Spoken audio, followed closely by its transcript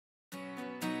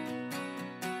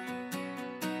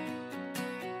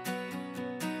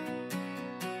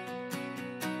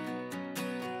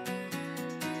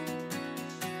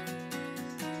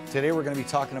Today we're going to be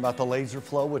talking about the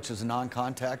LaserFlow, which is a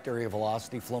non-contact area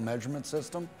velocity flow measurement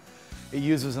system. It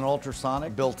uses an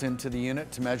ultrasonic built into the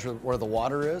unit to measure where the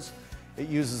water is. It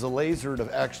uses a laser to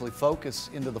actually focus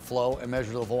into the flow and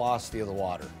measure the velocity of the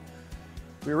water.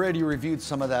 We already reviewed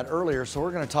some of that earlier, so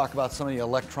we're going to talk about some of the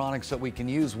electronics that we can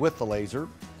use with the laser.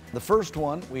 The first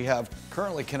one we have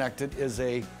currently connected is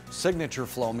a signature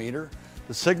flow meter.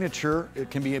 The signature,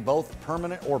 it can be both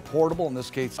permanent or portable, in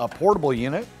this case a portable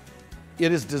unit.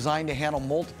 It is designed to handle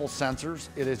multiple sensors.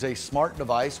 It is a smart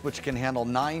device which can handle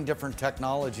 9 different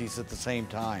technologies at the same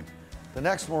time. The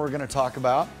next one we're going to talk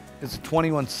about is the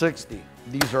 2160.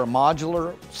 These are a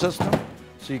modular system,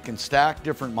 so you can stack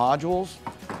different modules.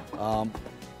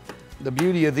 The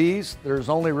beauty of these, there's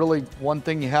only really one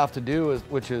thing you have to do,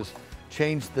 which is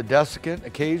change the desiccant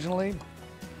occasionally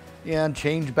and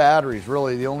change batteries.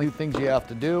 Really, the only things you have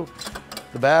to do.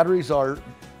 The batteries are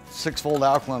 6-volt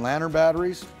alkaline lantern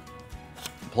batteries.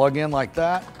 Plug in like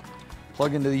that,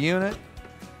 plug into the unit,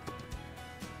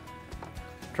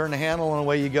 turn the handle and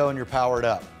away you go and you're powered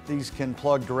up. These can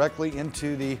plug directly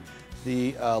into the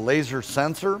laser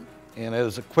sensor, and it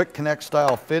is a quick connect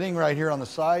style fitting right here on the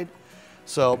side.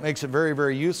 So it makes it very,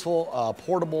 very useful.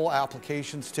 Portable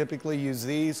applications typically use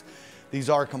these. These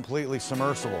are completely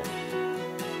submersible.